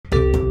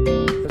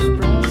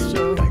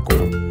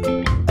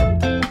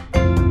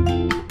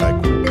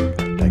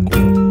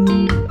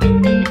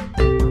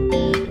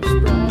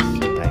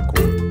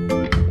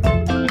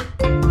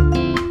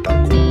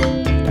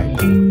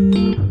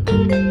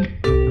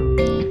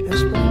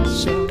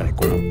Espresso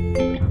Tycoon.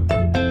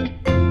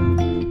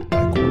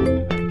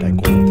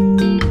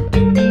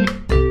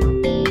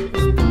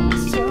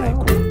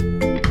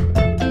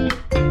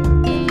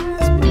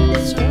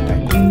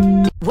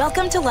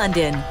 Welcome to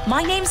London.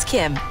 My name's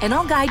Kim, and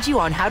I'll guide you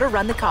on how to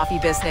run the coffee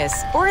business,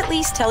 or at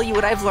least tell you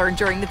what I've learned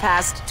during the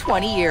past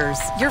 20 years.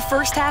 Your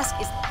first task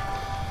is...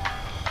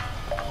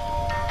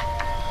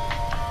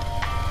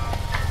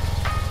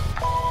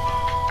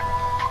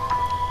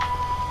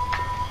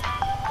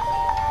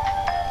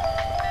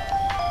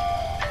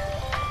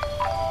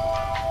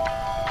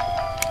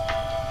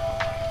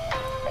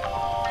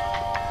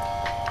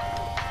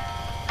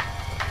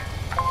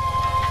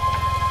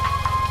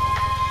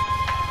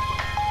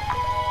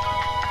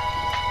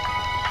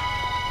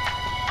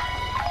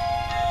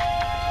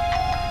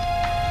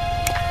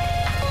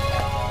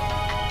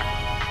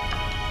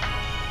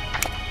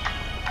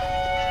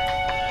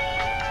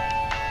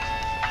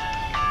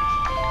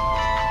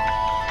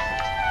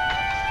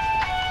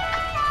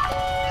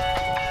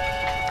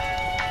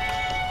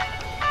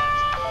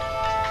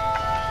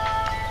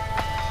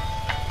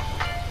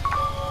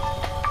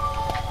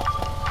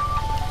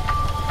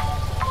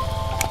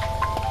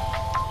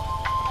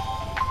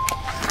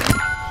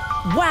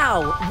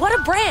 Wow, what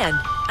a brand!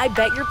 I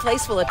bet your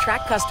place will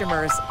attract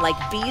customers like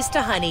bees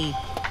to honey.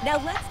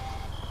 Now let's...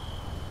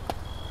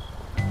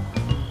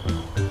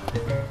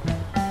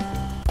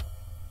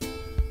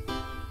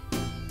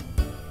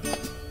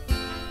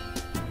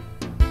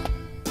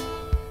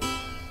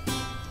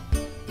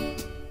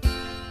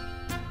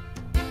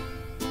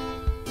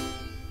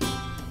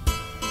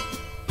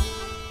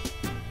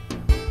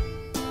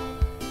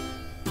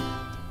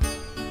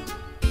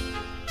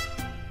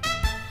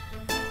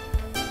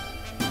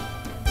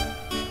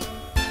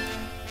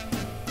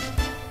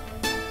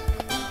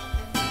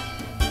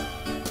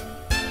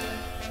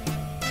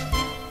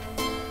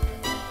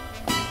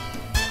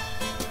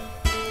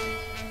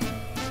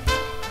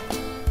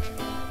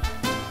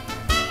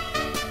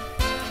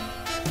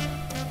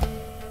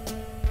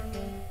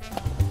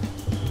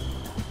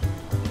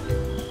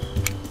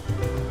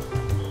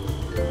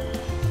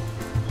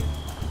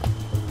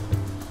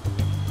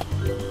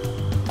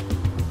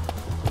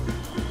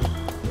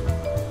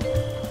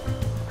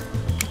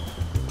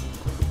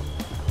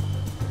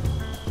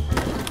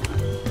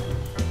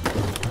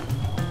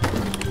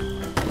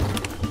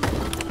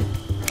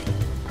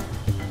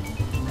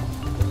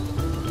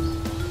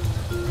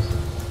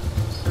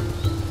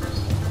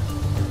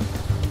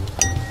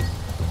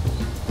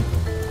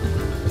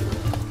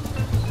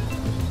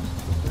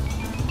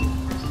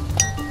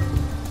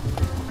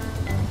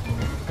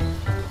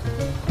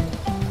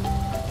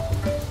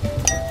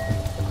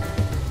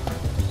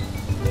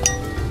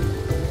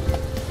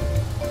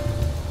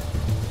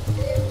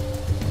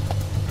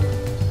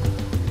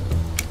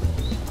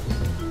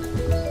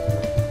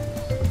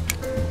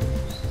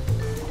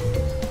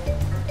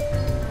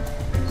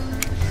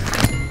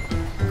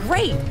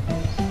 Great!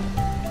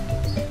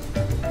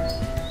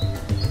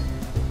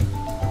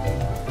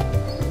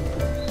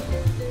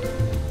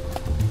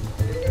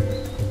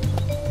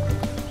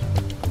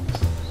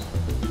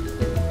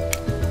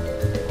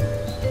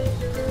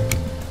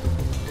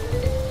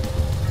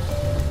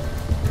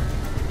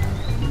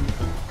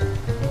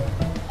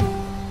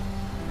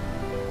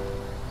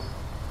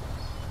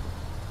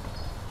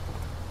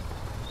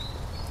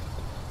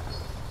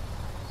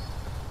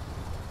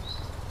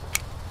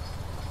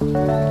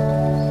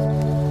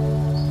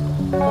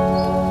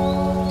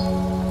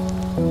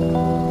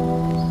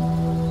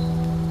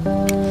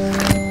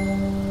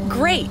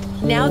 Great!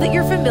 Now that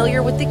you're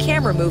familiar with the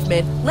camera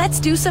movement, let's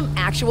do some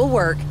actual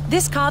work.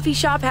 This coffee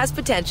shop has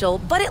potential,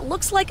 but it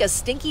looks like a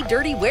stinky,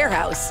 dirty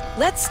warehouse.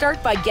 Let's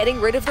start by getting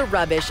rid of the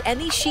rubbish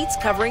and these sheets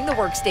covering the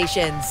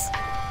workstations.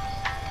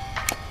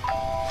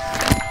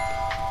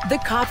 The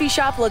coffee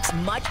shop looks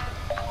much...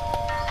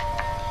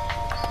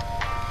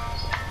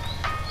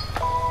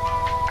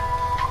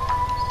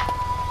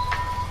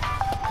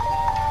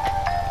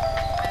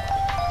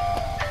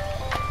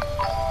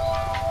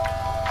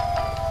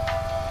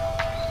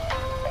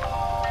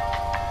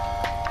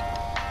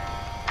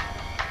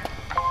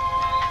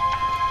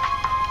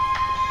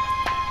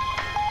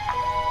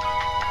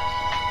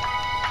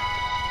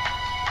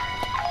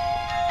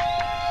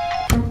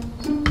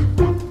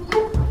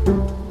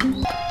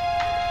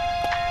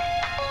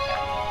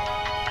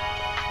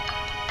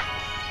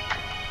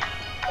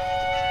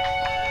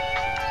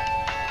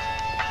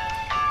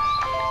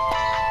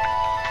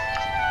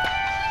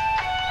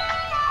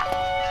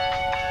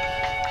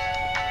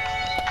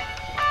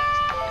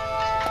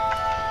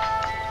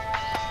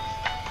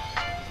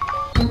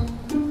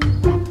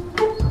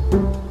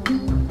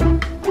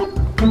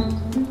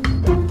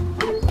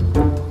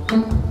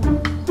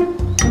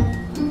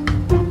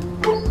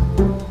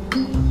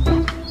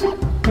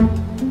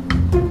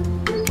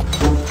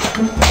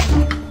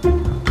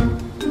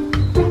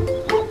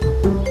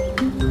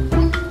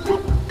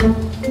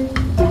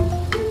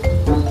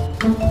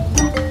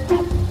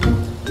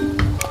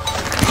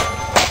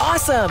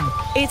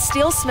 It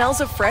still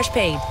smells of fresh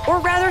paint, or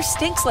rather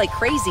stinks like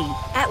crazy.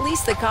 At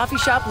least the coffee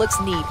shop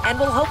looks neat and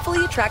will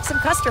hopefully attract some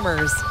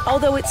customers,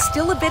 although it's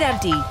still a bit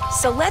empty,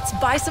 so let's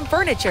buy some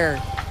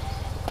furniture.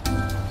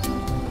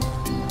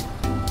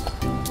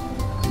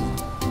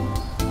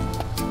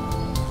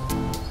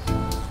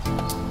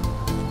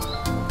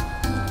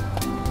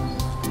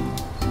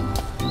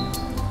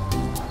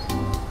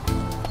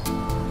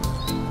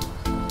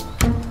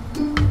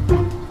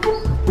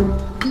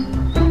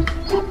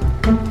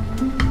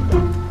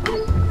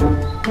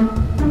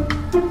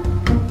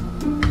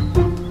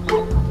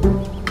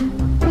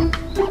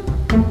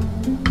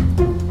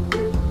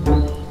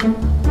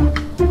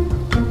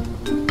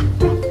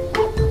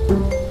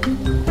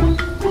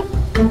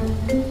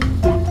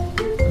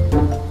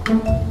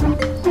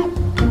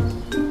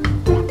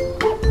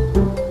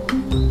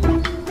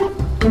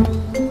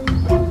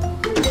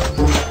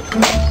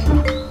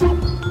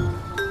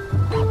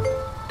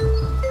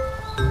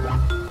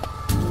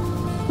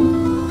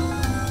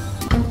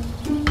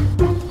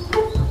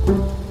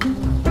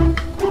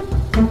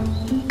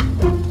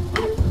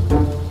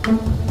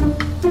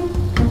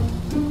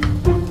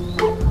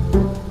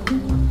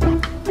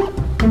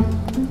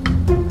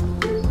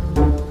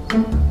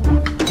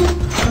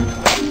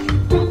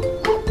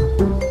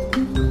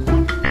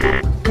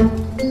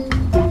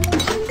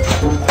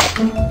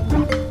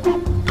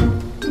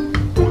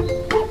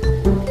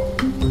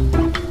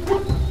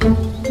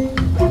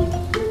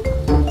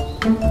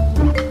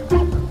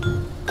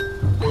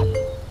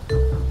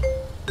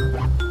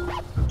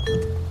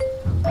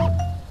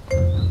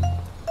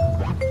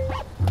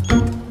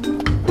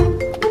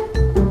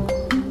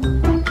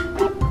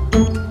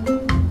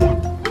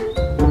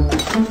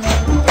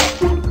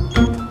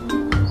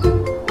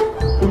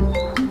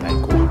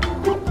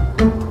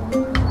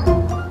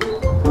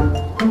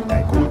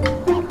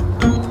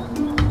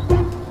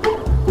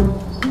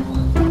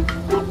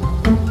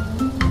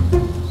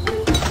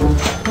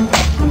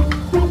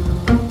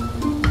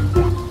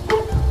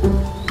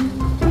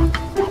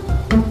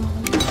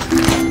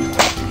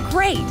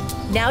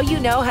 Now you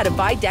know how to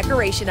buy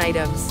decoration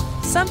items.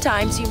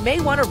 Sometimes you may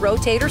want to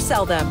rotate or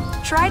sell them.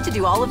 Try to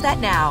do all of that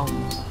now.